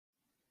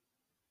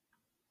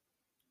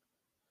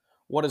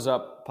What is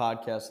up,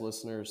 podcast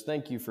listeners?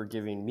 Thank you for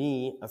giving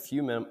me a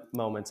few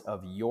moments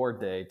of your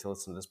day to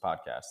listen to this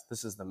podcast.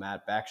 This is the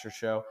Matt Baxter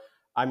Show.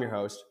 I'm your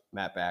host,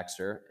 Matt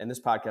Baxter, and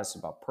this podcast is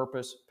about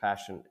purpose,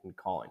 passion, and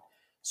calling.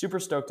 Super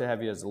stoked to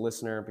have you as a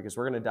listener because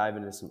we're going to dive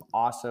into some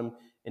awesome,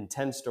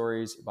 intense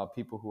stories about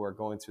people who are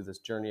going through this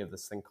journey of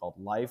this thing called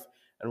life,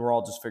 and we're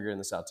all just figuring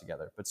this out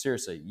together. But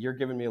seriously, you're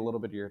giving me a little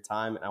bit of your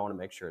time, and I want to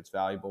make sure it's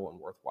valuable and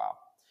worthwhile.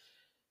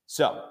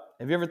 So,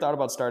 have you ever thought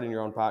about starting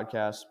your own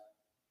podcast?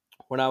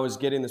 When I was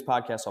getting this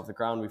podcast off the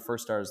ground, we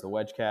first started as the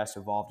Wedgecast,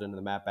 evolved into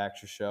the Matt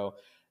Baxter Show.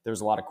 There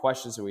was a lot of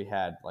questions that we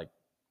had, like,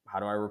 how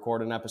do I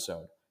record an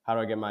episode? How do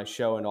I get my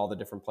show into all the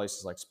different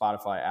places like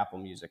Spotify, Apple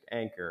Music,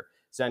 Anchor,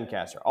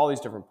 Zencaster, all these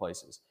different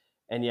places?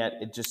 And yet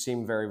it just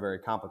seemed very, very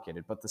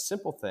complicated. But the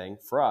simple thing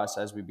for us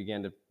as we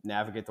began to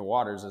navigate the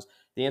waters is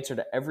the answer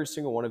to every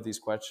single one of these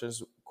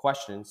questions,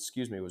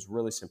 was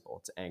really simple.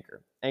 It's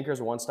Anchor. Anchor is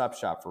a one-stop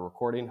shop for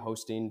recording,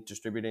 hosting,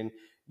 distributing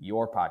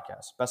your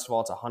podcast. Best of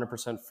all, it's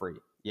 100% free.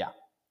 Yeah,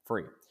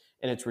 free.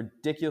 And it's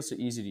ridiculously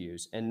easy to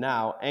use. And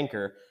now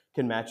Anchor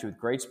can match you with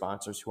great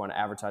sponsors who want to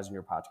advertise on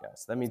your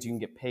podcast. That means you can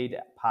get paid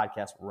at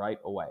podcast right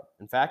away.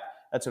 In fact,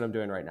 that's what I'm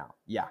doing right now.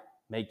 Yeah,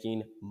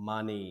 making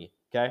money.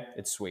 Okay,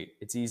 it's sweet.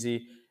 It's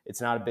easy.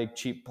 It's not a big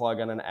cheap plug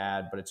on an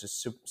ad, but it's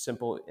just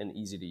simple and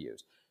easy to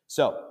use.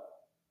 So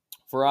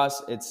for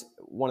us, it's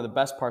one of the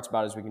best parts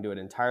about it is we can do it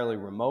entirely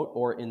remote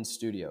or in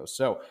studio.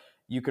 So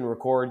you can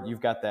record. You've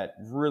got that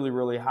really,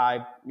 really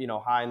high,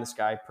 high in the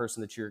sky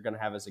person that you're going to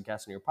have as a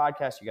guest on your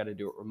podcast. You got to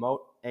do it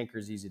remote. Anchor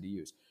is easy to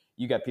use.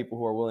 You got people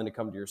who are willing to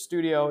come to your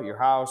studio, your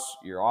house,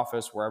 your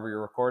office, wherever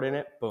you're recording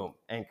it. Boom,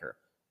 Anchor.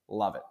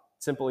 Love it.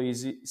 Simple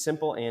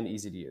and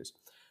easy to use.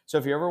 So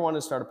if you ever want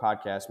to start a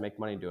podcast, make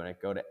money doing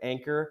it, go to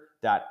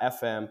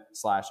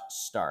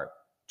anchor.fm/start.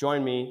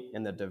 Join me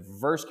in the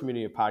diverse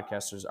community of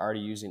podcasters already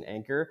using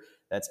Anchor.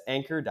 That's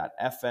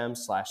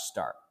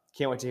anchor.fm/start.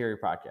 Can't wait to hear your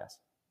podcast.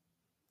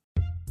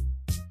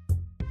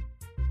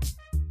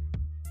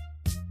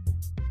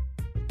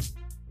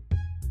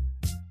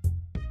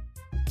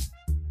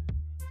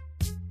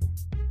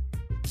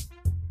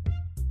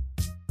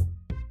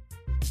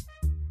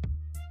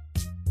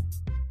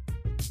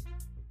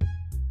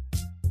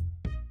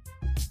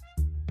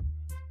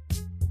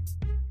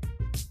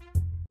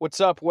 What's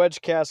up,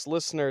 Wedgecast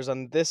listeners?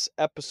 On this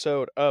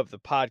episode of the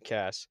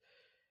podcast,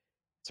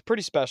 it's a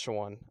pretty special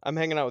one. I'm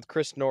hanging out with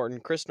Chris Norton.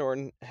 Chris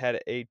Norton had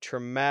a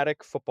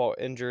traumatic football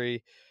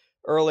injury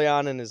early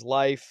on in his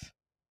life,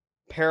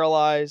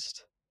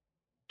 paralyzed,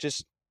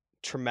 just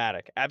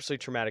traumatic,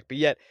 absolutely traumatic. But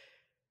yet,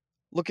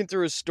 looking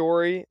through his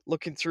story,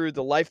 looking through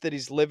the life that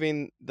he's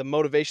living, the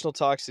motivational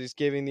talks that he's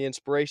giving, the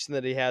inspiration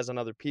that he has on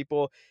other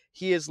people,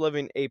 he is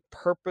living a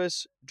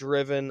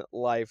purpose-driven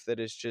life that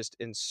is just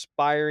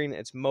inspiring,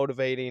 it's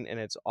motivating, and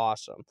it's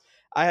awesome.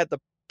 I had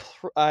the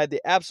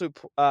absolute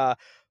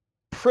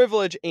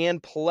privilege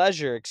and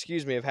pleasure,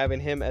 of having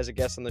him as a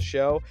guest on the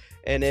show,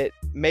 and it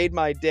made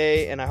my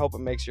day, and I hope it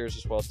makes yours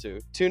as well too.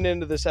 Tune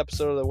into this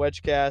episode of the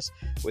Wedgecast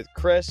with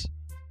Chris,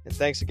 and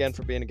thanks again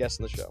for being a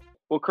guest on the show.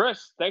 Well,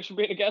 Chris, thanks for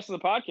being a guest on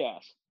the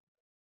podcast.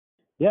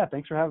 Yeah,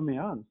 thanks for having me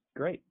on.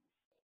 Great.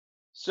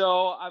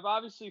 So I've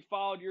obviously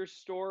followed your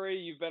story.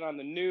 You've been on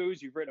the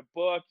news. You've written a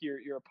book.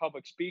 You're a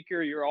public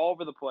speaker. You're all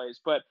over the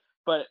place. But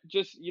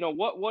just,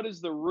 what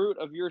is the root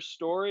of your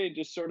story? And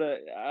just sort of,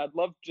 I'd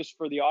love just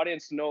for the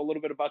audience to know a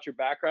little bit about your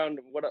background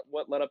and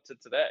what led up to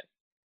today.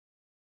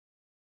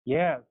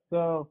 Yeah,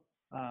 so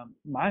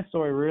my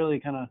story really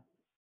kind of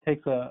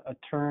takes a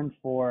turn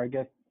for, I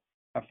guess,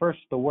 at first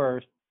the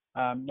worst.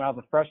 When I was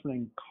a freshman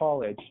in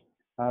college,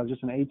 I was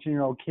just an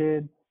 18-year-old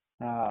kid.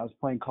 I was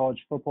playing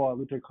college football at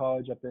Luther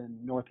College up in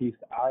northeast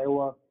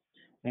Iowa,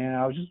 and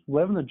I was just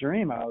living the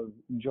dream. I was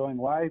enjoying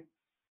life,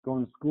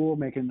 going to school,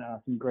 making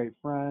some great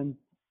friends,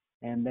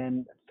 and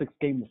then sixth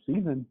game of the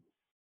season,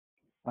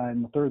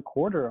 in the third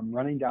quarter, I'm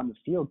running down the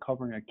field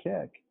covering a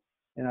kick,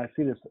 and I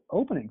see this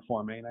opening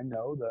for me, and I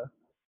know the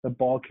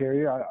ball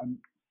carrier. I'm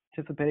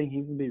anticipating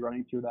he's going to be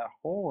running through that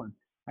hole, and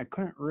I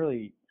couldn't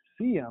really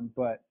see him,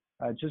 but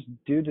just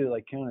due to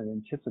like kind of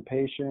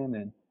anticipation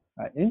and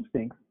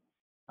instincts,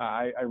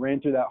 I ran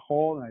through that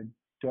hole and I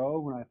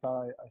dove when I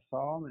thought I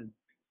saw him,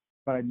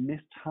 but I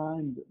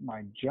mistimed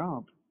my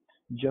jump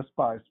just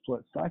by a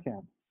split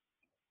second.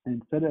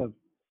 And instead of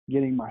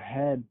getting my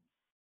head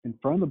in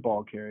front of the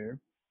ball carrier,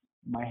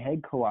 my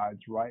head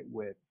collides right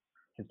with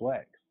his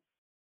legs.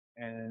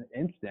 And in an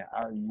instant,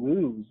 I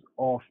lose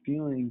all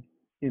feeling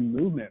in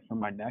movement from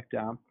my neck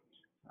down.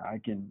 I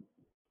can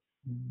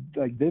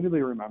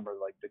vividly remember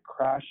the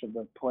crash of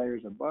the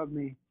players above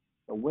me,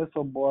 the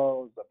whistle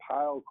blows, the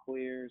pile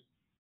clears,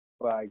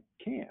 but I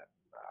can't.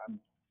 I'm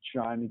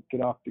trying to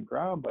get off the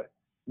ground, but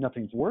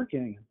nothing's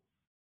working.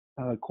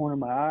 Out of the corner of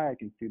my eye, I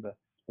can see the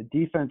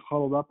defense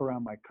huddled up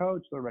around my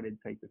coach. They're ready to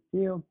take the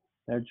field.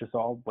 They're just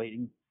all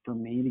waiting for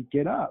me to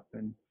get up,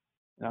 and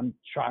I'm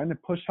trying to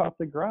push off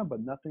the ground,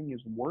 but nothing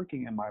is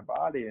working in my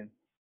body, and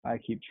I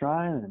keep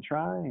trying and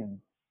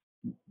trying,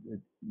 and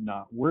it's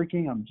not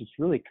working. I'm just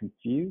really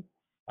confused.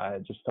 I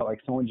just felt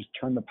like someone just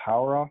turned the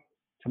power off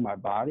to my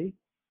body.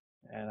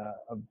 and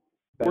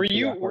Were eventually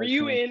you got were where I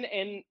you trained. in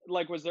and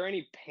like was there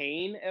any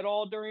pain at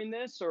all during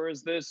this, or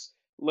is this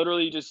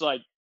literally just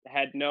like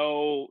had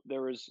no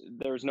there was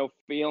no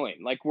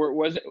feeling? Like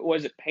was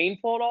it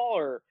painful at all,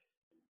 or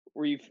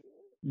were you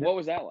what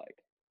was that like?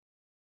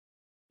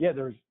 Yeah,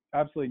 there was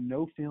absolutely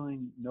no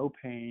feeling, no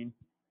pain,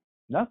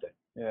 nothing.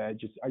 Yeah, I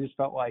just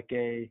felt like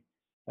a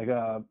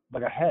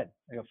head,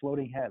 like a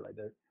floating head, like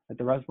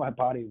the rest of my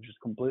body was just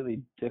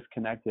completely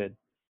disconnected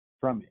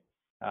from me.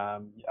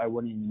 I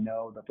wouldn't even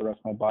know that the rest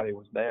of my body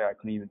was there. I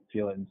couldn't even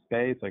feel it in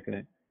space. I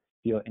couldn't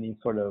feel any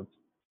sort of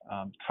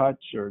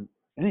touch or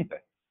anything.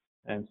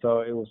 And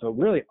so it was a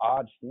really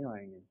odd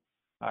feeling. And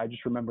I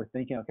just remember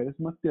thinking, okay, this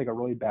must be like a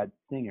really bad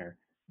stinger.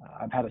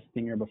 I've had a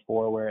stinger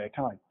before where it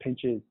kind of like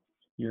pinches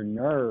your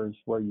nerves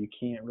where you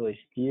can't really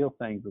feel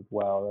things as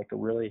well, like a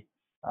really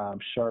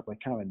sharp, like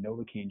kind of a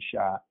Novocaine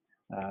shot,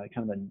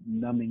 kind of a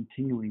numbing,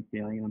 tingling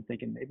feeling. And I'm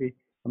thinking maybe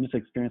I'm just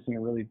experiencing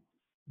a really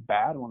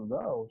bad one of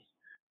those.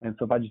 And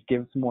so if I just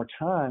give it some more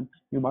time,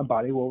 my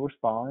body will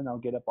respond. I'll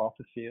get up off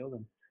the field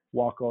and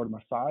walk over to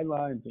my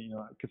sidelines.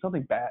 Because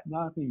something bad,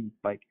 nothing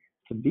like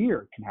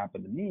severe can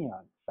happen to me.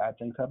 Bad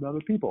things happen to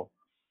other people.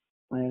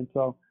 And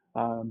so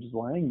I'm just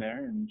laying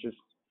there and just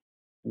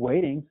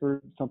waiting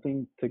for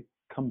something to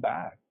come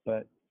back.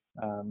 But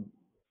um,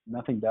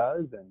 nothing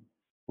does. And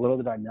little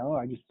did I know,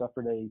 I just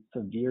suffered a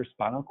severe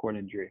spinal cord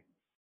injury.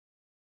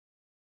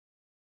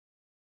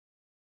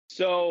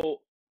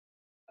 So,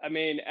 I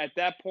mean, at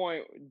that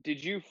point,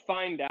 did you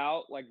find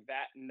out like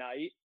that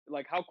night?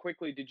 Like how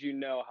quickly did you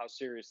know how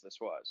serious this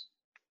was?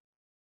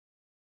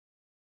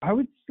 I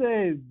would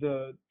say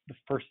the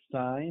first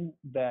sign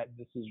that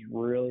this is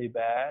really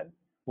bad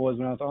was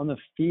when I was on the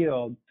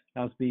field.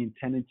 I was being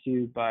tended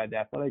to by the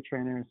athletic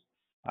trainers.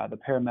 The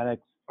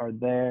paramedics are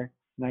there,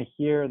 and I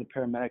hear the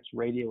paramedics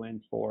radio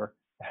in for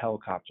a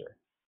helicopter.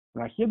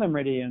 When I hear them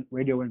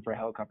radio in for a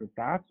helicopter,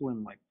 that's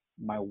when like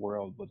my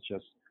world was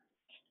just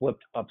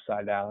flipped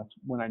upside down. That's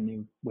when I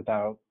knew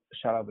without a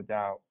shadow of a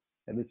doubt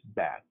that this is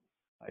bad.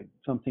 Like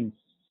something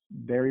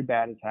very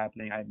bad is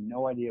happening. I have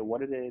no idea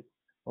what it is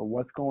or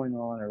what's going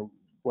on or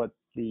what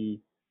the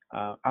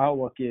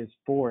outlook is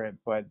for it,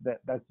 but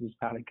that's just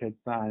not a good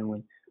sign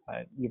when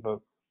you have a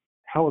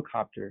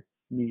helicopter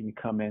needing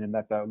to come in and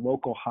that the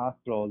local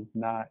hospital is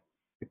not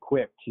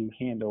equipped to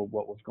handle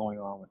what was going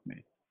on with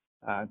me.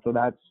 So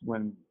that's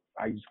when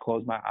I just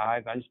closed my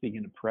eyes. I just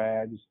began to pray.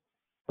 I just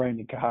praying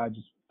to God,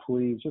 just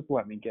please, just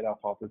let me get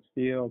off this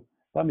field.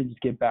 Let me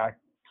just get back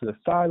to the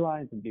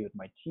sidelines and be with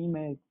my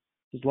teammates.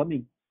 Just let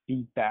me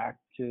be back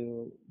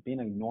to being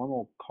a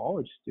normal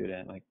college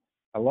student. Like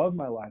I love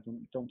my life.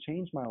 Don't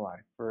change my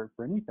life for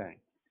anything.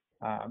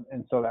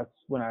 And so that's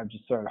when I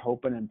just started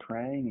hoping and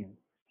praying.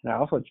 And I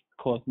also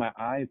closed my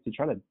eyes to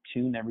try to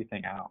tune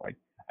everything out. Like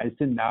I just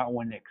did not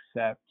want to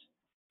accept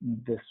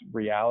this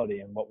reality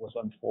and what was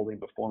unfolding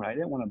before me. I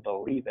didn't want to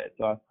believe it.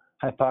 So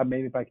I thought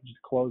maybe if I could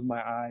just close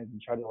my eyes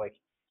and try to like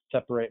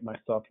separate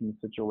myself from the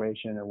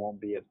situation, it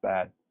won't be as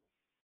bad.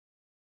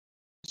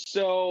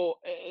 So,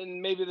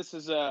 and maybe this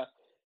is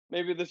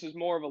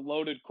more of a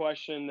loaded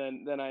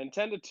question than I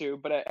intended to,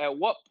 but at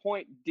what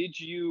point did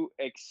you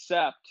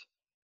accept?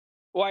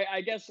 Well,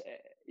 I guess,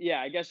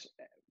 yeah, I guess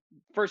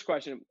first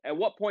question, at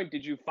what point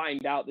did you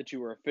find out that you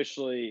were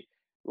officially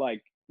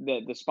like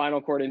the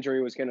spinal cord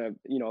injury was going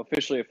to,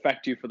 officially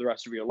affect you for the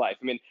rest of your life?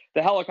 I mean,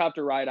 the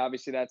helicopter ride,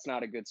 obviously that's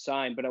not a good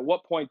sign, but at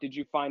what point did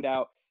you find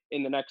out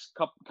in the next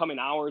coming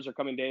hours or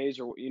coming days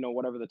or,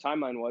 whatever the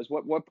timeline was,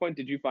 what point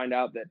did you find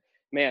out that,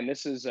 man,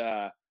 this is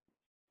a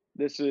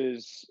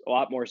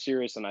lot more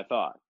serious than I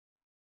thought?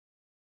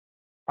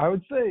 I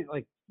would say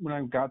like when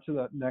I got to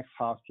the next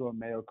hospital at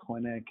Mayo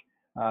Clinic,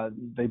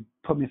 they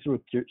put me through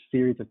a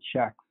series of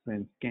checks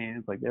and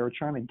scans. Like they were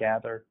trying to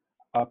gather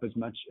up as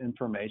much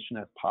information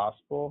as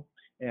possible.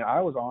 And I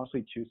was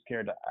honestly too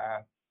scared to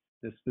ask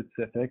the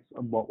specifics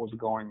of what was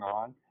going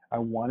on. I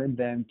wanted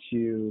them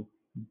to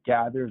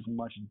gather as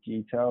much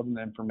detailed and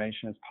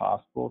information as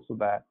possible so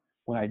that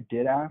when I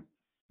did ask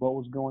what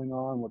was going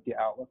on, what the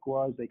outlook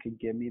was, they could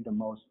give me the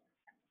most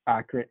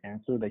accurate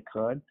answer they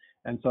could.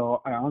 And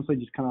so I honestly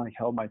just kind of like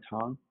held my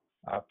tongue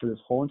for this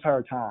whole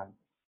entire time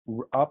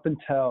up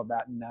until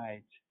that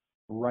night,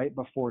 right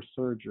before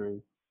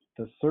surgery.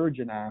 The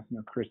surgeon asked me,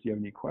 Chris, do you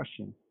have any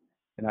questions?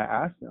 And I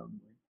asked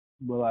him,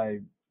 will I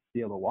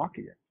be able to walk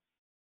again?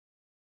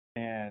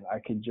 And I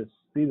could just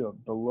see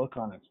the look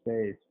on his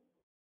face.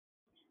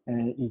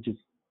 And he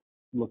just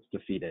looks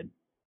defeated.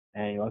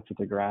 And he looks at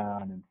the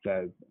ground and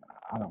says,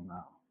 I don't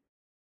know.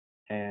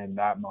 And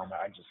that moment,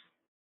 I just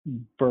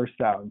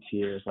burst out in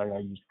tears. Like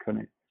I just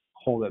couldn't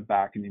hold it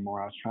back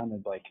anymore. I was trying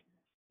to like,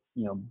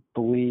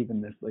 believe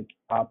in this like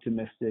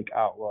optimistic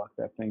outlook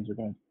that things are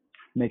going to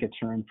make a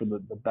turn for the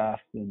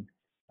best. And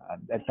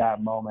at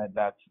that moment,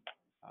 that's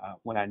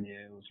when I knew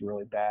it was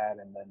really bad.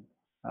 And then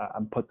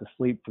I'm put to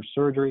sleep for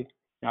surgery.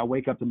 And I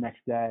wake up the next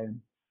day and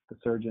the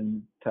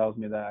surgeon tells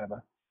me that I have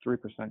a 3%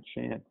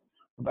 chance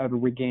of ever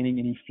regaining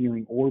any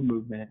feeling or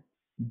movement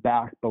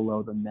back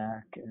below the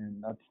neck.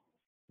 And that's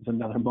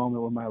another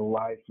moment where my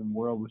life and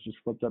world was just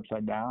flipped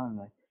upside down.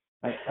 And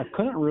I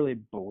couldn't really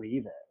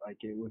believe it. Like,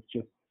 it was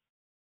just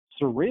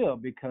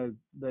surreal because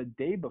the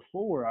day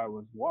before I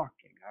was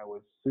walking, I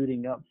was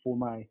suiting up for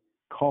my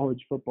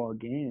college football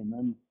game.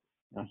 And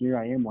now here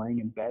I am laying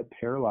in bed,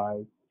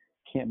 paralyzed,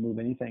 can't move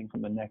anything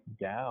from the neck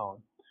down,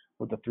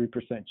 with a 3%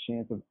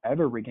 chance of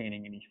ever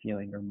regaining any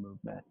feeling or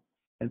movement.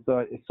 And so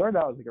it started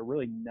out as like a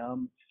really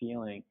numb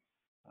feeling,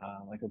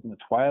 like I was in the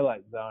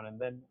twilight zone. And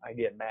then I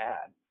get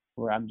mad,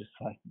 where I'm just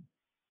like,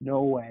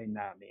 no way,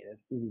 not me.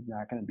 This is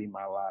not going to be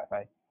my life.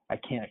 I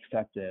can't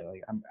accept it.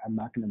 Like, I'm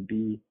not going to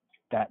be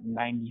that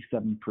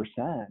 97%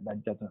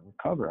 that doesn't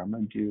recover. I'm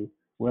going to do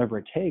whatever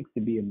it takes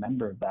to be a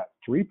member of that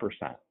 3%.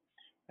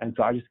 And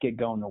so I just get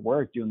going to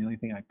work, doing the only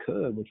thing I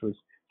could, which was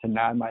to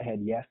nod my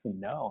head yes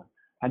and no.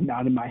 I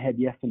nodded my head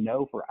yes and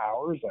no for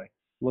hours. I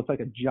looked like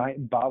a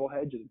giant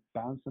bobblehead just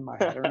bouncing my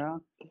head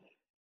around.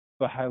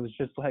 But I was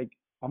just like,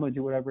 I'm going to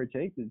do whatever it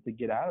takes to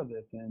get out of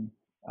this. And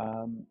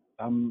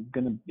I'm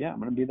going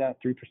to be that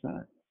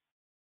 3%.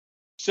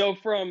 So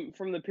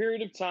from the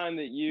period of time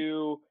that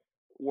you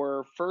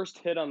were first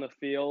hit on the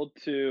field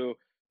to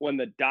when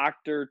the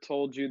doctor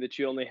told you that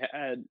you only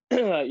had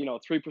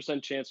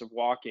 3% chance of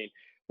walking,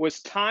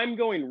 was time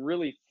going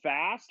really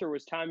fast or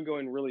was time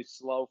going really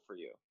slow for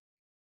you?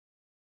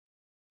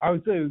 I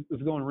would say it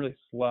was going really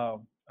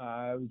slow.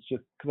 I was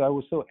just because I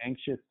was so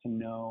anxious to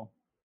know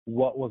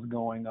what was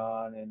going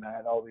on, and I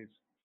had all these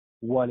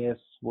what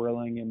ifs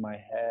swirling in my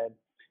head.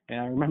 And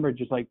I remember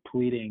just like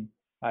pleading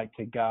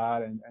to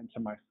God and to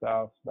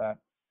myself that,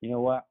 you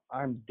know what,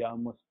 I'm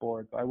done with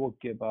sports. I will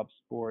give up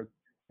sports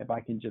if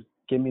I can just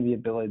give me the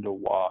ability to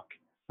walk.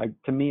 Like,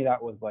 to me,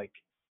 that was like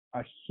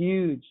a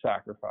huge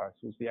sacrifice,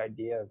 was the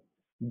idea of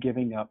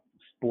giving up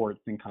sports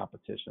and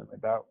competition.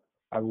 Like that,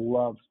 I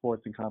love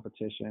sports and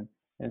competition.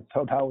 And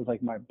so that was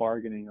like my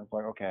bargaining of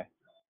like, okay,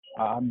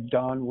 I'm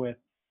done with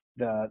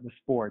the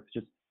sports.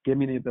 Just give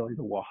me the ability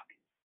to walk.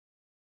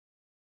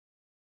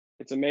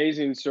 It's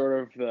amazing,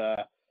 sort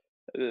of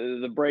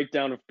the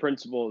breakdown of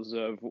principles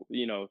of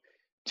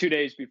 2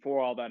 days before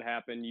all that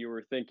happened, you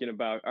were thinking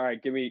about, all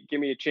right, give me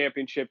a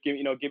championship, give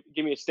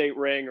me a state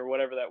ring or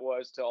whatever that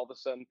was, to all of a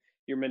sudden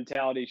your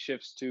mentality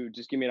shifts to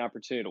just give me an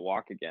opportunity to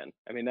walk again.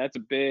 I mean, that's a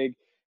big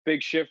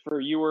shift.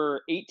 For you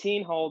were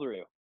 18. How old were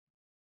you?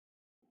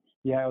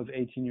 Yeah, I was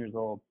 18 years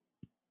old.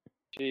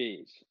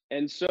 Jeez.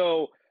 And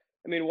so,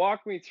 I mean,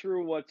 walk me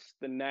through what's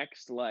the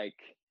next, like,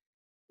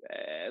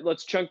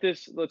 let's chunk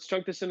this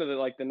into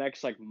the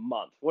next like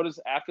month. What is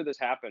after this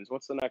happens?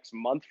 What's the next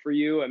month for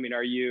you? I mean,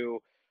 are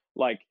you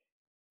like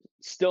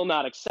still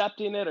not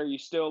accepting it? Are you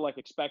still like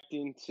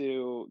expecting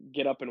to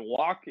get up and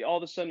walk all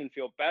of a sudden and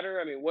feel better?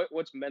 I mean,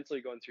 what's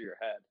mentally going through your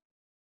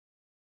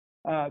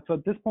head? So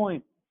at this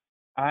point,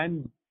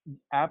 I'm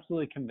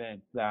absolutely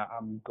convinced that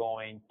I'm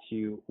going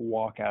to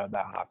walk out of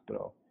that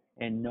hospital,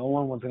 and no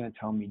one was going to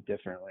tell me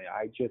differently.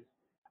 I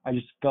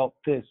just felt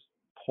this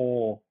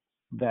pull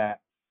that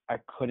I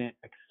couldn't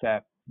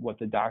accept what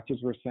the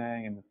doctors were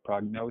saying and the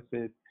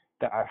prognosis,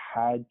 that I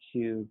had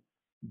to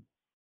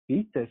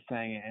beat this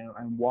thing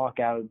and walk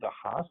out of the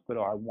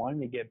hospital. I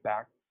wanted to get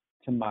back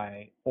to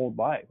my old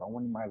life. I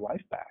wanted my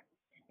life back.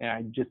 And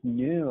I just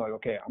knew, like,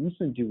 okay, I'm just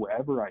going to do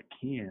whatever I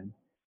can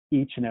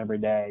each and every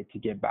day to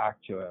get back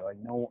to it. Like,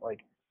 no,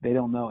 like, they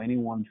don't know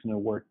anyone's going to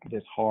work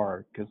this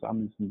hard, because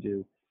I'm just going to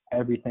do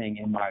everything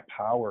in my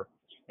power.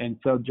 And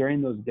so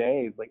during those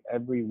days, like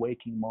every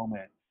waking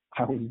moment,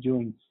 I was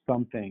doing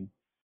something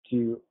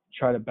to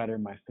try to better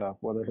myself,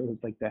 whether it was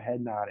like the head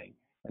nodding,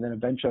 and then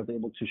eventually I was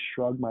able to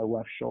shrug my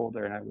left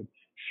shoulder, and I would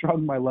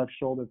shrug my left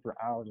shoulder for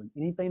hours. And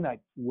anything that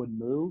would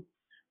move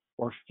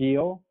or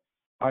feel,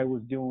 I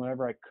was doing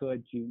whatever I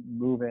could to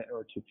move it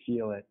or to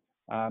feel it.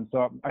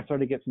 So I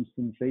started to get some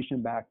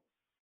sensation back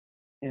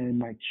in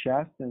my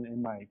chest and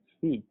in my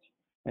feet.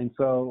 And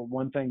so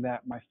one thing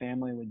that my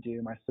family would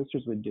do, my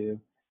sisters would do,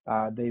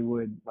 they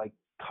would like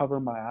cover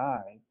my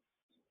eyes,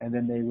 and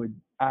then they would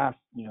ask,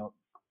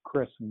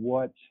 Chris,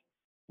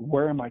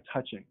 where am I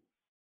touching?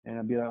 And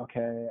I'd be like,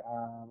 okay,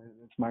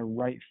 it's my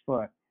right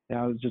foot. And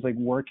I was just like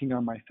working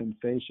on my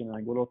sensation,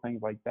 like little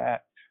things like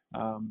that,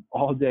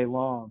 all day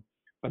long.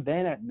 But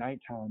then at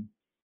nighttime,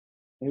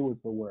 it was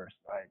the worst.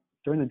 Like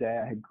during the day,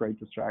 I had great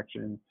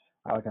distractions.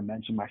 Like I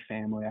mentioned, my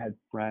family, I had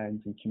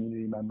friends and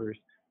community members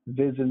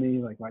visit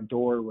me. Like my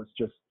door was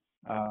just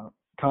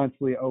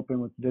constantly open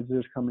with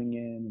visitors coming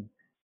in.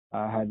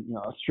 I had,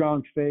 a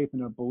strong faith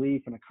and a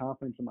belief and a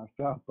confidence in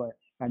myself. But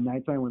at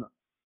nighttime, when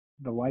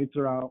the lights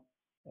are out,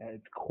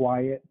 it's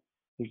quiet,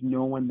 there's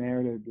no one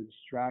there to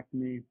distract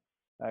me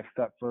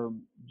except for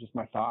just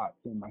my thoughts.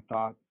 And my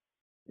thoughts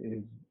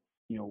is,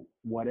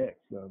 what if?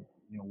 So,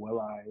 will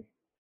I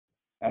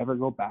ever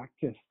go back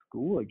to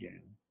school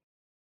again?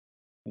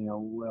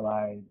 Will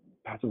I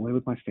have to live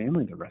with my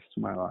family the rest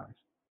of my life?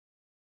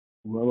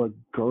 Will a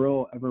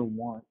girl ever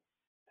want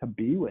to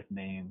be with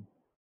me? And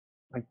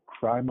I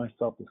cry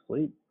myself to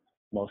sleep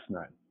most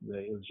nights.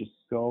 It was just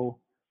so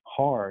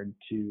hard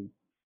to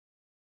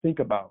think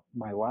about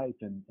my life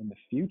and in the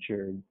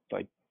future,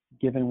 like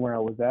given where I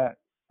was at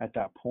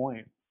that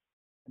point.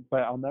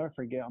 But I'll never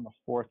forget, on the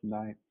fourth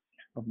night,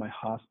 of my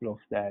hospital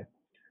stay.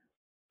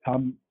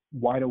 I'm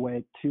wide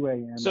awake, 2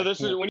 a.m. So I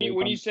this is can't sleep.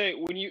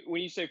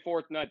 when you say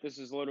fourth night, this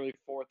is literally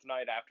fourth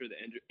night after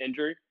the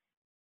injury.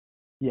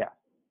 Yeah.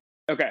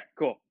 Okay,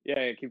 cool.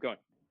 Yeah, keep going.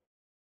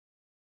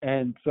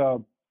 And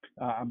so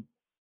I'm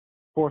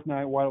fourth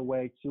night, wide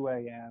awake, 2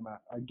 a.m.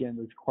 Again,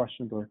 these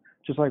questions are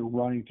just like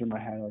running through my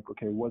head, like,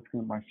 okay, what's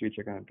my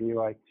future going to be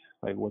like?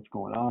 Like, what's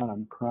going on?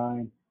 I'm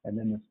crying. And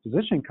then this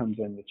physician comes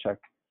in to check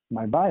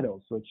my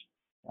vitals, which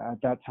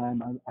at that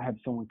time I had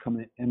someone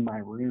come in my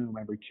room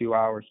every 2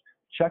 hours,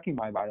 checking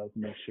my vitals to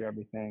make sure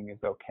everything is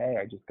okay.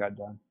 I just got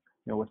done,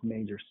 with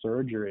major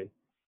surgery.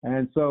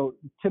 And so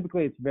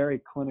typically it's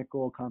very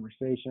clinical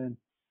conversation,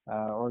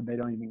 or they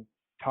don't even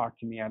talk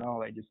to me at all.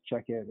 They just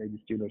check it. They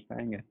just do their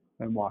thing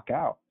and walk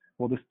out.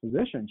 Well, this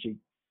physician, she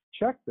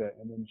checked it,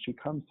 and then she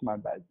comes to my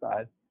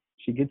bedside.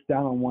 She gets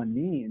down on one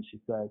knee and she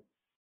says,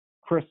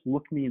 "Chris,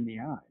 look me in the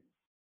eye."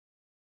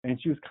 And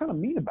she was kind of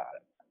mean about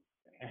it.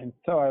 And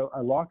so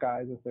I lock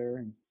eyes with her,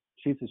 and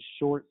she's a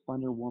short,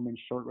 slender woman,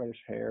 short reddish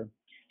hair.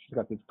 She's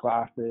got these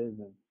glasses,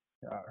 and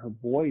her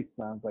voice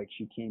sounds like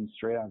she came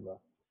straight out of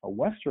a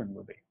Western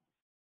movie.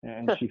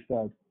 And she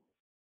says,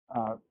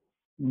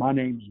 "My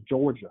name's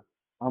Georgia.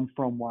 I'm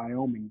from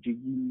Wyoming. Do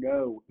you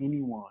know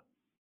anyone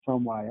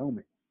from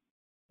Wyoming?"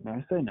 And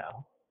I say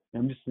no.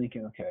 And I'm just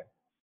thinking, okay,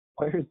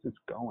 where is this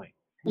going?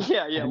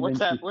 Yeah. And What's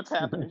then what's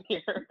happening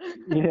here?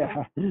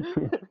 yeah.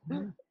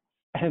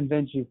 And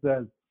then she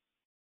says,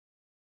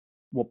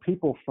 "Well,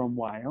 people from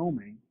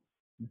Wyoming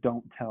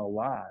don't tell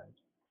lies.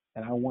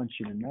 And I want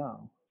you to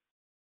know,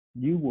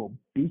 you will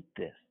beat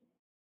this.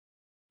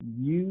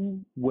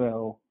 You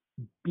will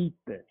beat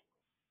this."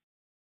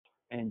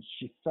 And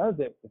she says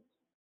it with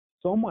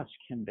so much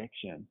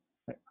conviction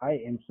that I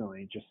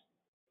instantly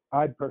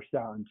I burst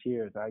out in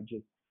tears.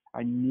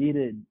 I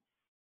needed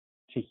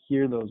to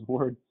hear those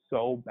words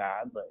so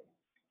badly.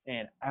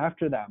 And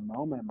after that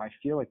moment, I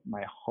feel like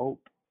my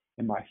hope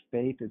and my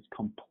faith is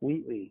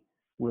completely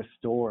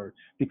restored.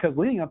 Because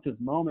leading up to this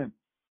moment,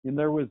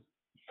 there was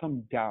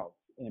some doubt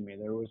in me.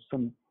 There was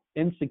some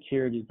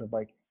insecurities of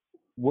like,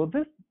 will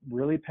this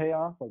really pay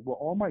off? Like, will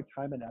all my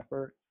time and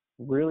effort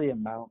really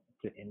amount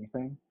to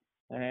anything?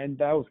 And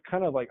that was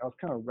kind of like, I was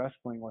kind of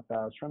wrestling with that.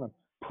 I was trying to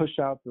push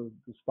out those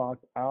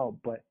thoughts out.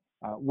 But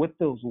with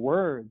those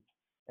words,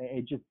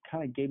 it just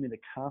kind of gave me the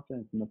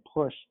confidence and the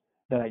push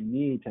that I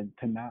need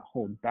to not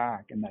hold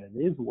back, and that it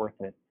is worth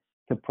it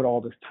to put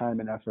all this time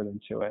and effort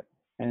into it.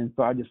 And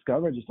so I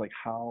discovered just like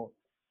how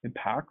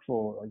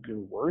impactful like your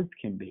words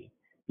can be,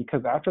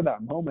 because after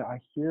that moment, I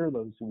hear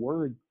those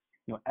words,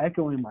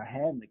 echoing in my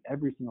head like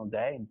every single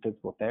day in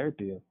physical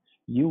therapy of,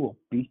 "You will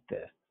beat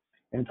this."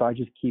 And so I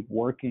just keep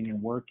working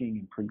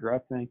and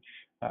progressing.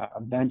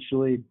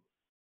 Eventually,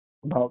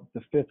 about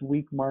the 5th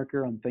week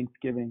marker on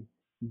Thanksgiving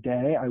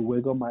Day, I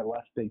wiggled my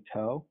left big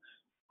toe,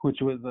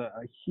 which was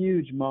a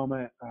huge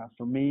moment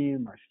for me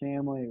and my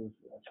family. It was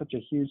such a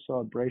huge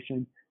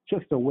celebration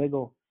just to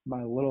wiggle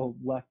my little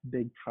left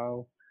big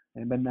toe.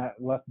 And then that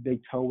left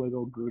big toe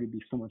wiggle grew to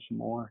be so much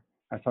more.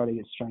 I started to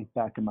get strength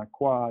back in my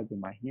quads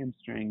and my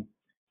hamstrings,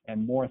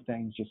 and more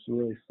things just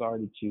really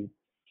started to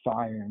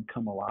fire and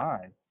come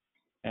alive.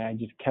 And I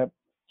just kept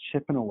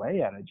chipping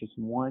away at it, just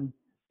one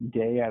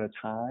day at a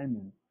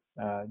time,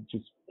 and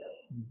just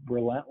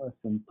relentless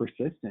and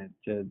persistent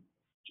to,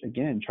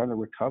 again, try to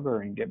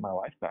recover and get my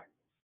life back.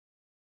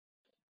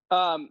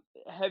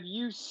 Have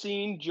you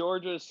seen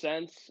Georgia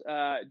since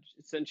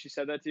she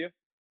said that to you?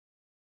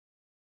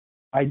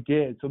 I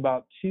did. So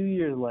about 2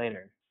 years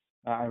later,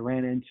 I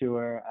ran into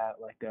her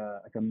at like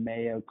a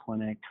Mayo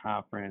Clinic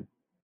conference,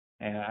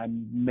 and I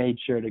made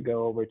sure to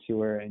go over to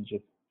her and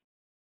just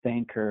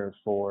thank her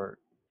for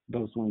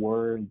those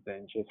words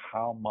and just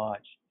how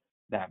much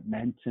that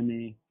meant to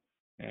me.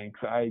 And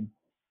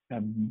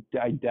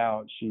I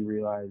doubt she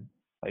realized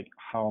like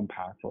how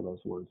impactful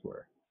those words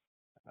were.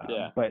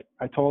 Yeah. But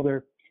I told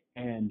her,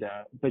 and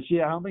but I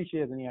don't think she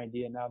has any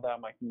idea now that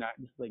I'm like not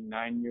just like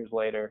 9 years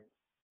later,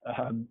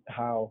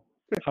 how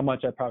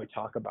much I probably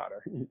talk about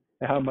her, and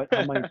how many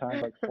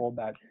times I told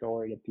that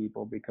story to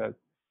people, because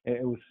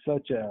it was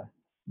such a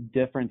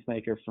difference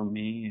maker for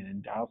me,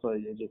 and also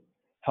it just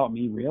helped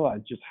me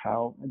realize just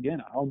how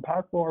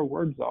impactful our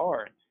words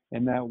are,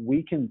 and that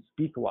we can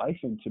speak life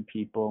into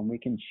people, and we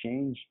can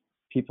change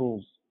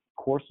people's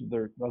course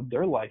of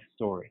their life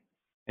story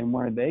and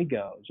where they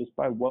go just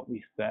by what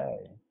we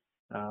say.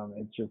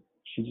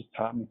 She just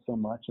taught me so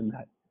much in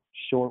that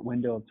short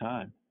window of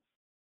time.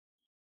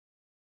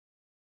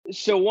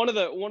 So one of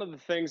the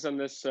things on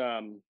this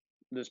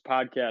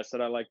podcast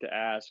that I like to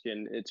ask,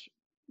 and it's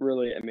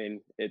really, I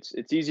mean, it's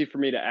easy for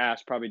me to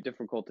ask, probably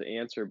difficult to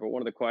answer, but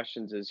one of the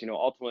questions is,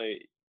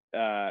 ultimately,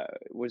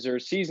 was there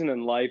a season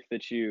in life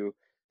that you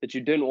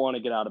didn't want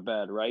to get out of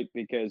bed, right?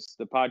 Because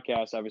the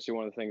podcast, obviously,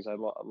 one of the things I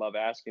love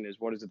asking is,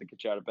 what is it that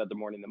gets you out of bed the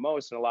morning the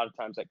most? And a lot of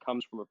times that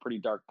comes from a pretty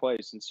dark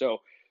place. And so,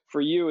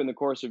 for you, in the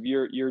course of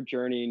your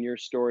journey and your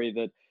story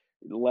that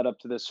led up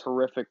to this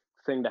horrific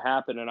thing to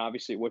happen, and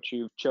obviously what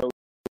you've chosen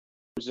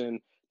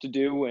to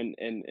do,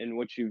 and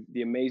what you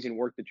the amazing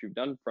work that you've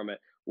done from it,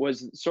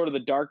 was sort of the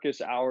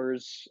darkest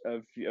hours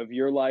of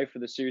your life, or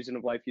the season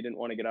of life you didn't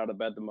want to get out of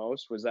bed the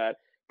most? Was that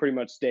pretty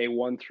much day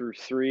 1 through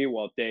 3?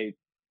 Well, day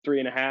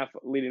 3.5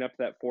 leading up to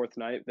that fourth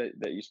night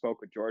that you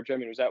spoke with Georgia. I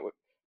mean, was that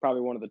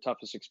probably one of the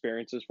toughest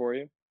experiences for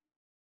you?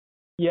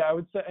 Yeah, I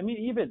would say. I mean,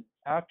 even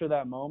after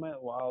that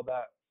moment, while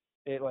that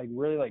it like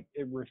really like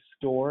it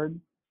restored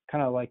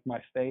kind of like my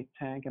faith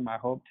tank and my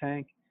hope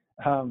tank.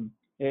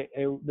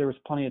 There was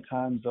plenty of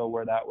times though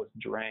where that was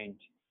drained,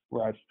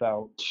 where I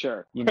felt,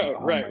 Sure. oh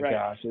Right, my right.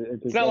 gosh, it's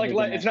It's just not like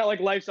everything it's that. not like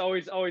life's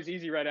always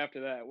easy right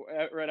after that.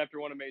 Right after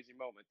one amazing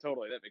moment.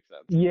 Totally, that makes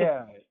sense.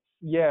 Yeah,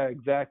 yeah,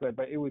 exactly.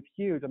 But it was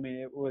huge. I mean,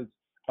 it was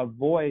a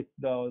voice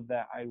though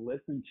that I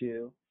listened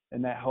to,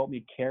 and that helped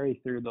me carry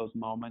through those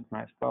moments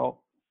when I felt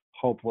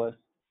hopeless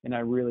and I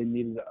really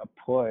needed a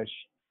push.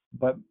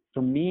 But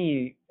for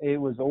me, it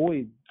was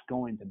always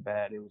going to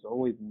bed. It was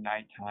always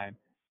nighttime,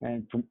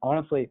 and from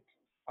honestly,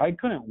 I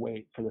couldn't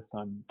wait for the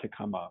sun to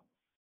come up,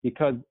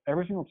 because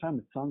every single time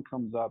the sun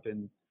comes up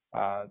and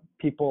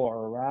people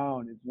are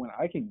around is when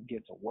I can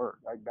get to work.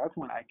 Like that's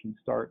when I can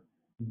start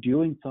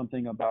doing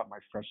something about my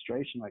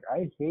frustration. Like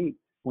I hate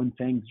when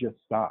things just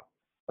stop.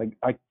 Like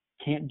I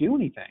can't do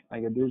anything.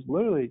 Like there's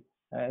literally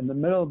in the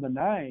middle of the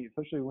night,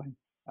 especially when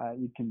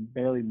you can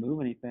barely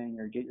move anything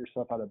or get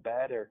yourself out of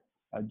bed or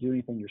do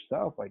anything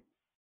yourself. Like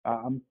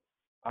uh, I'm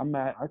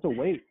I have to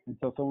wait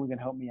until someone can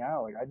help me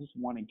out. Like I just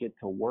want to get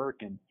to work,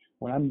 and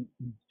when I'm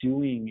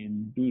doing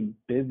and being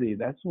busy,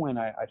 that's when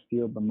I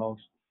feel the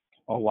most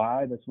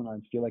alive. That's when I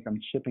feel like I'm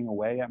chipping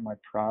away at my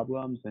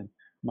problems and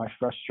my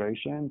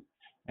frustrations.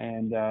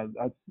 And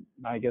that's,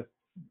 I guess,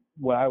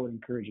 what I would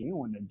encourage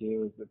anyone to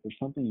do is if there's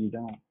something you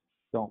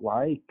don't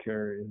like,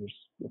 or there's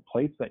a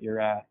place that you're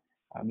at,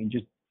 I mean,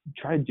 just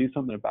try to do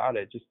something about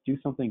it. Just do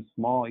something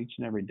small each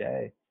and every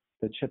day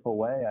to chip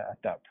away at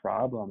that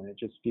problem, and it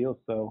just feels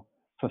so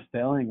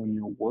fulfilling when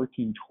you're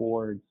working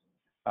towards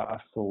a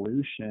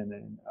solution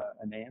and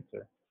an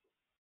answer.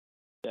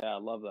 Yeah, I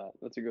love that.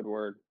 That's a good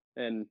word,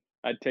 and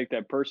I'd take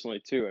that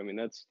personally too. I mean,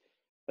 that's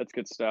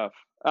good stuff.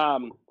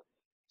 Um,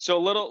 So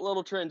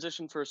little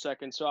transition for a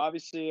second. So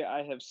obviously,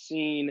 I have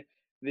seen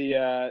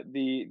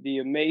the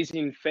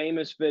amazing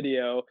famous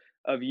video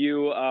of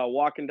you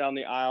walking down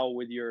the aisle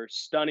with your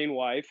stunning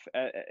wife,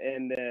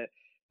 and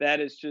that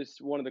is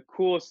just one of the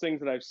coolest things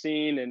that I've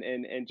seen,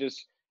 and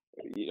just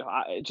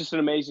just an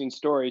amazing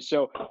story.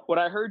 So what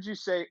I heard you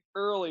say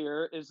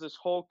earlier is this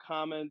whole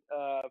comment.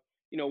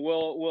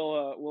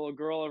 Will a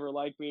girl ever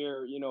like me,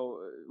 or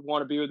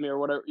want to be with me, or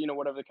whatever,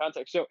 whatever the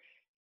context. So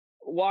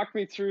walk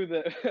me through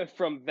the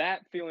from that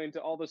feeling to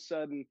all of a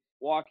sudden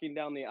walking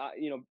down the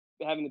aisle,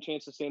 having the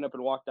chance to stand up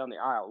and walk down the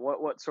aisle.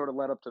 What sort of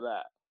led up to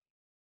that?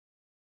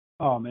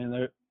 Oh man,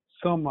 there's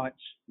so much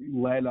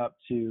led up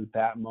to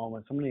that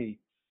moment. So many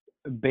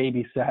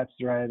baby steps,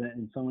 right?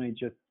 And so many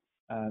just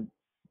uh,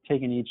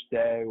 taking each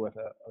day with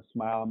a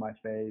smile on my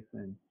face,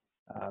 and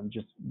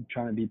just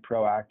trying to be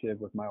proactive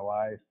with my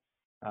life,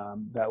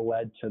 that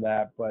led to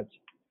that. But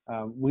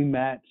we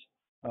met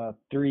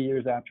 3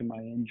 years after my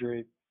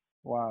injury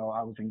while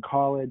I was in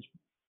college.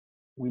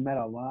 We met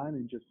online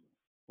and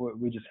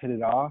we just hit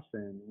it off,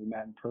 and we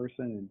met in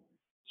person, and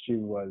she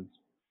was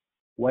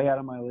way out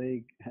of my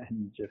league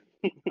and just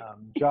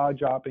jaw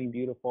dropping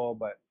beautiful.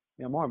 But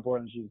more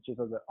important, she just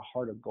has a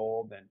heart of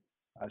gold,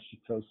 and she's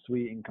so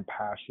sweet and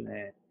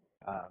compassionate,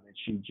 and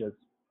she just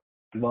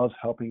loves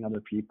helping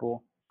other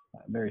people.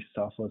 A very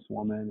selfless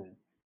woman,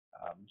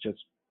 and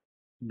just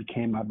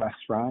became my best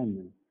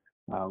friend.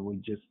 And we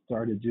just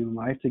started doing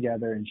life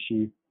together, and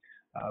she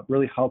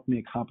really helped me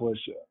accomplish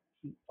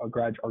our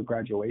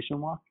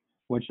graduation walk,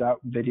 which that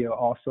video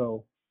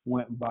also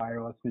went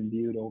viral. It's been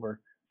viewed over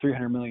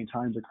 300 million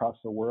times across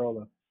the world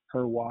of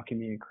her walking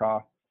me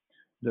across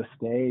the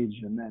stage,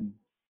 and then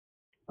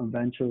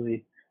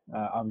eventually,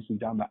 obviously,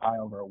 down the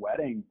aisle of our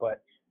wedding.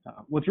 But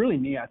what's really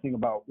neat, I think,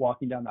 about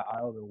walking down the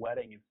aisle of the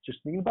wedding is just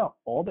thinking about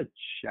all the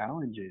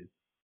challenges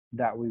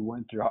that we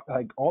went through,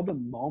 like all the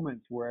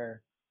moments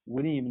where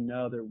we didn't even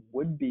know there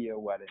would be a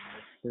wedding.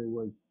 There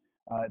was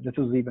this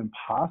was even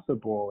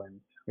possible, and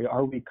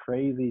are we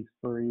crazy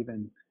for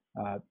even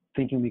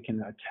thinking we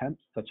can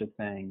attempt such a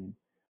thing?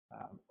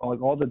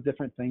 Like all the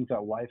different things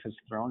that life has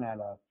thrown at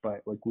us,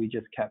 but like we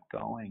just kept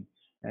going.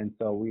 And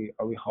so we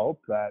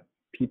hope that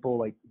people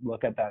like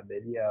look at that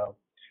video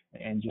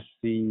and just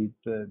see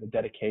the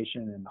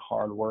dedication and the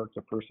hard work,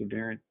 the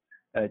perseverance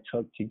that it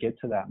took to get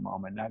to that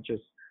moment, not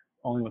just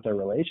only with our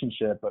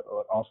relationship, but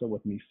also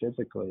with me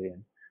physically.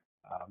 And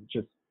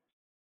just,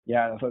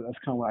 yeah, that's kind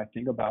of what I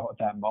think about at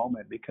that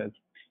moment, because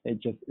it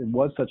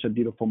was such a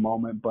beautiful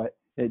moment, but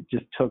it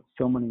just took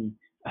so many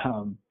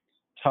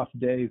tough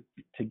days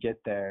to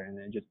get there.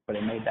 And but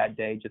it made that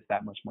day just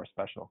that much more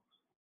special.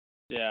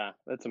 Yeah,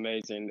 that's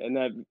amazing, and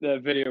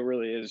that video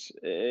really is.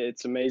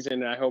 It's amazing.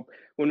 And I hope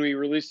when we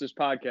release this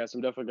podcast,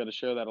 I'm definitely going to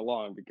show that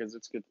along, because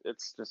it's good.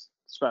 It's just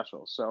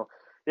special. So,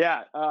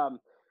 yeah.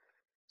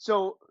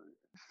 So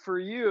for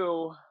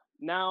you,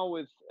 now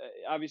with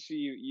obviously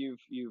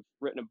you've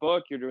written a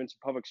book, you're doing some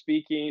public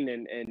speaking,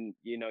 and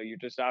you're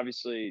just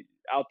obviously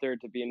out there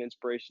to be an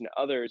inspiration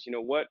to others.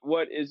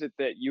 What is it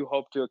that you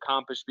hope to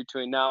accomplish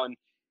between now and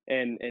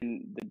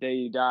the day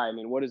you die? I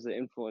mean, what is the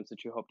influence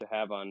that you hope to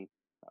have on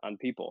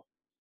people?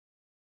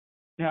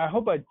 Yeah, I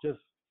hope I just,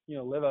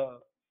 live a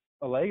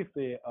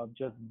legacy of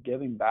just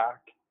giving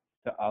back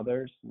to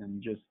others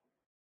and just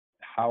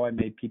how I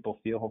made people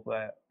feel.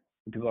 Hopefully,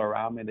 the people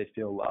around me, they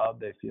feel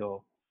loved, they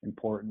feel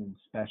important and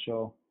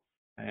special,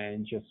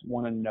 and just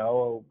want to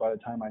know by the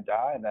time I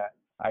die that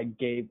I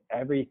gave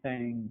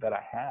everything that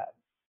I had.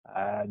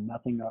 I had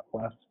nothing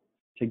left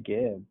to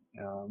give.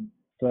 So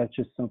that's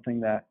just something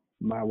that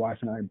my wife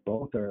and I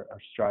both are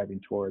striving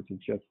towards.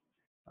 It's just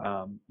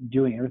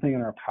doing everything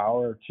in our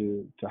power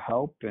to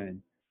help and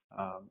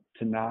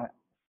to not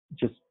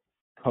just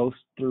coast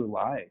through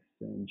life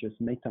and just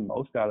make the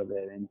most out of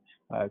it and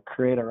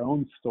create our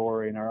own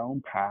story and our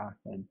own path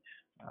and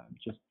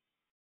just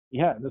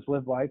just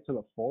live life to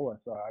the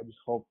fullest. So I just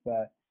hope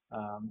that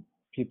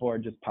people are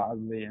just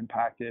positively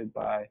impacted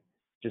by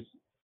just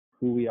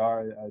who we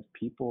are as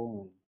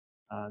people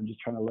and just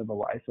trying to live a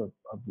life of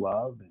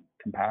love and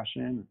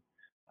compassion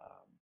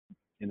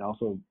and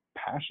also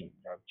passion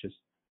of just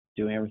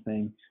doing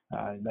everything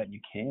that you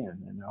can.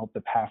 And I hope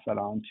to pass that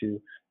on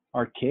to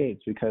our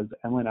kids because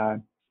Emily and I,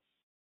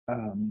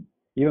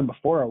 even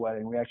before our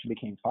wedding, we actually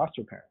became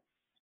foster parents.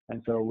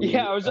 And so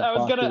Yeah, we I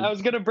fostered.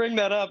 was gonna bring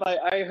that up.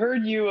 I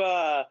heard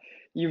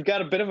you've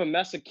got a bit of a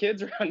mess of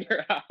kids around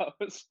your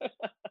house.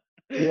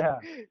 Yeah,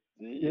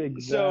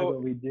 exactly. so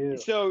We do.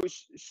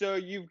 so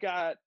you've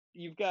got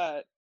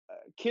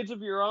kids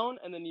of your own,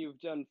 and then you've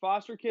done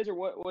foster kids, or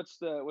what's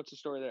the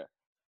story there?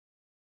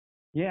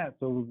 Yeah,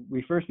 so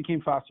we first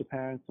became foster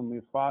parents and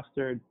we've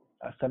fostered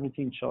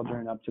 17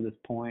 children up to this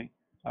point.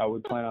 We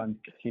plan on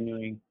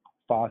continuing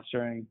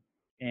fostering,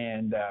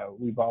 and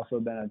we've also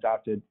been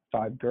adopted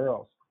 5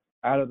 girls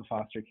out of the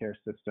foster care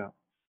system.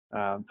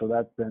 So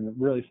that's been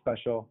really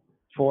special.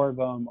 4 of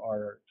them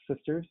are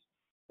sisters,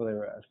 so they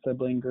were a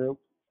sibling group,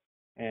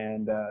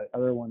 and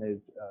other one is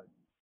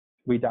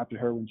we adopted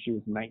her when she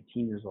was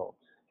 19 years old.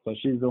 So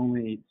she's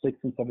only 6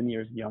 and 7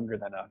 years younger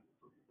than us.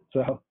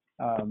 So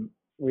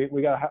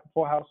we got a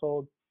full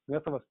household. We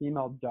also have a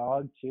female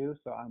dog too,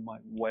 so I'm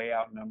like way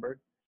outnumbered.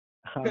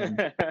 So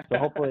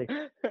hopefully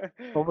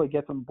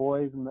get some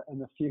boys in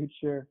the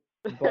future.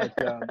 But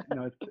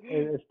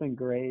it's been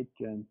great,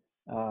 and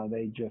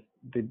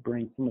they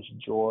bring so much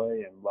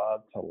joy and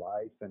love to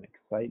life and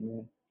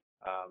excitement.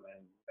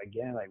 And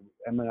again, like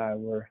Emma and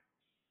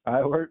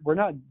I we're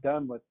not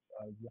done with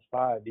the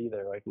 5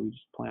 either. Like we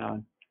just plan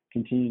on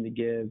continuing to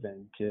give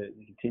and to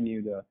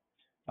continue to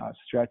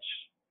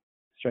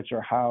stretch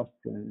our house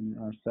and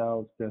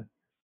ourselves to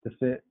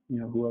fit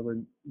whoever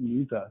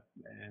needs us,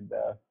 and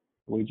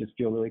we just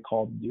feel really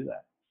called to do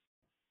that.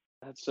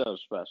 That's so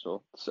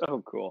special,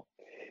 so cool.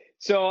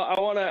 So I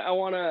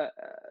wanna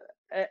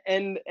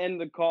end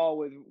the call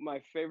with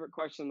my favorite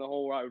question in the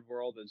whole wide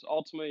world is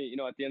ultimately,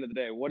 at the end of the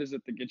day, what is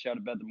it that gets you out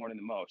of bed in the morning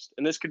the most?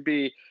 And this could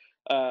be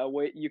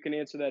way you can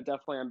answer that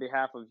definitely on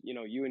behalf of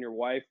you and your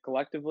wife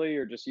collectively,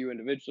 or just you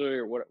individually,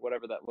 or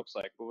whatever that looks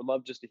like. But would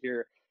love just to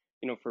hear,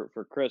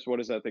 for Chris, what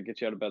is that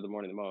gets you out of bed in the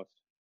morning the most?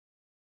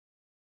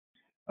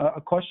 A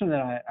question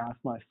that I ask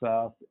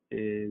myself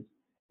is,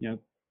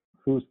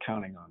 who's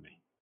counting on me?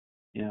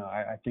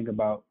 I think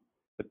about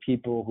the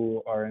people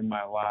who are in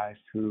my life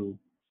who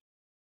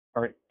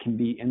can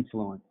be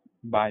influenced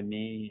by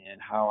me and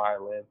how I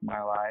live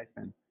my life.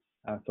 And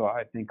so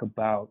I think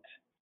about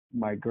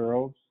my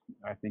girls,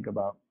 I think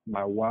about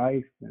my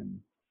wife and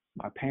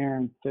my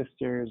parents,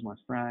 sisters, my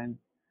friends,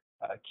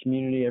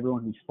 community,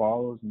 everyone who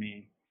follows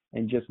me,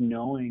 and just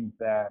knowing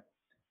that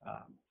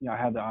I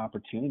have the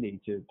opportunity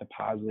to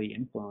positively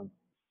influence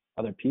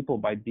other people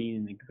by being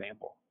an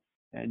example,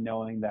 and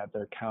knowing that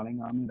they're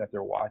counting on me, that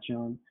they're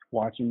watching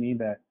me,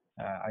 that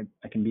I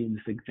can be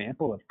this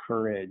example of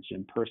courage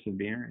and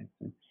perseverance,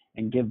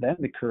 and give them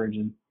the courage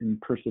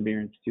and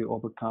perseverance to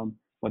overcome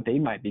what they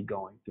might be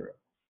going through.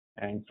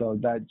 And so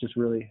that just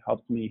really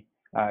helps me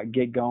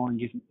get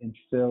going, and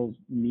fills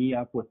me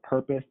up with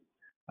purpose,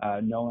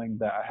 knowing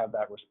that I have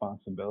that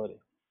responsibility.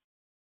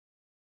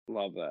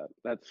 Love that.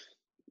 That's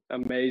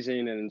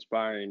amazing and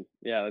inspiring.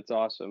 Yeah, that's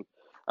awesome.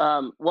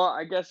 Well,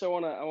 I guess I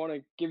wanna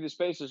give you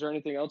space. Is there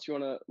anything else you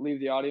wanna leave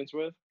the audience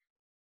with?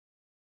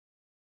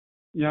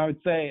 I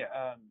would say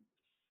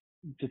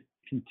just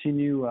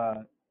continue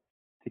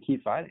to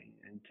keep fighting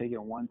and take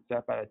it one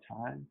step at a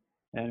time,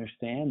 and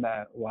understand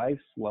that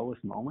life's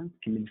lowest moments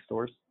can be the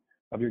source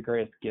of your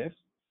greatest gifts.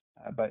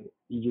 But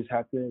you just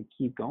have to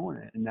keep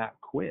going and not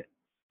quit.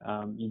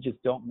 You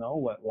just don't know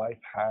what life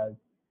has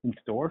in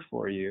store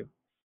for you.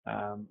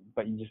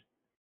 But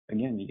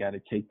again, you got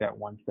to take that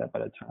one step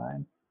at a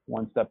time,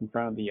 one step in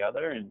front of the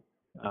other, and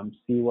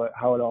see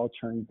how it all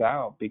turns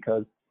out.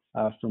 Because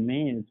for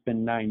me, it's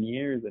been 9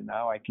 years, and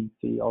now I can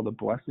see all the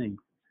blessings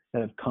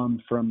that have come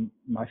from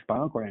my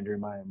spinal cord injury,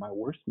 my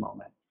worst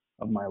moment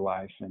of my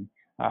life. And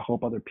I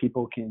hope other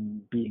people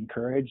can be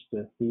encouraged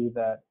to see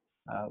that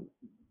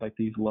like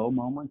these low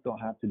moments don't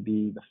have to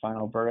be the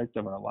final verdict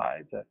of our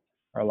lives, that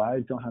our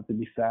lives don't have to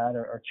be sad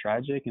or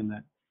tragic, and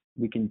that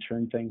we can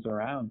turn things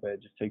around, but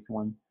it just takes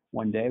one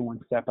day, one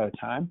step at a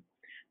time.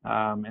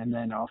 And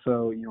then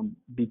also,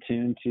 be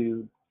tuned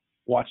to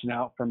watching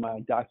out for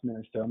my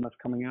documentary film that's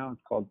coming out.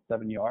 It's called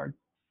 7 Yards.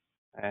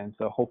 And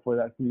so hopefully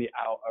that's gonna be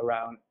out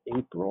around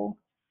April.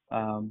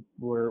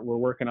 We're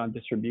working on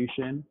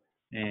distribution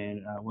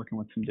and working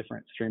with some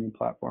different streaming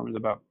platforms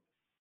about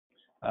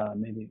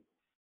maybe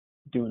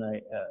doing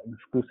an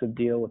exclusive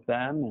deal with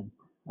them,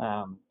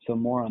 and so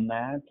more on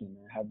that. And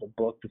I have the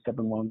book, The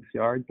 7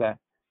 Yards, that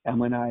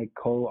Emma and I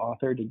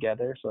co-authored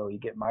together, so you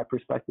get my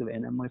perspective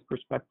and Emily's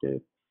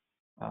perspective.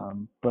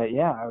 But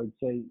yeah, I would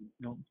say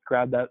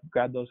grab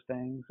those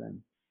things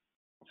and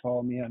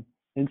follow me on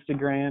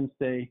Instagram.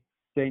 Stay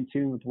in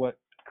tune with what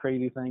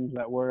crazy things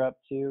that we're up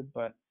to.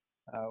 But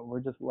we're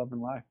just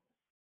loving life.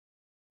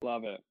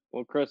 Love it.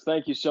 Well, Chris,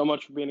 thank you so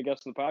much for being a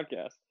guest on the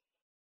podcast.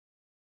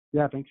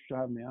 Yeah, thanks for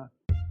having me on.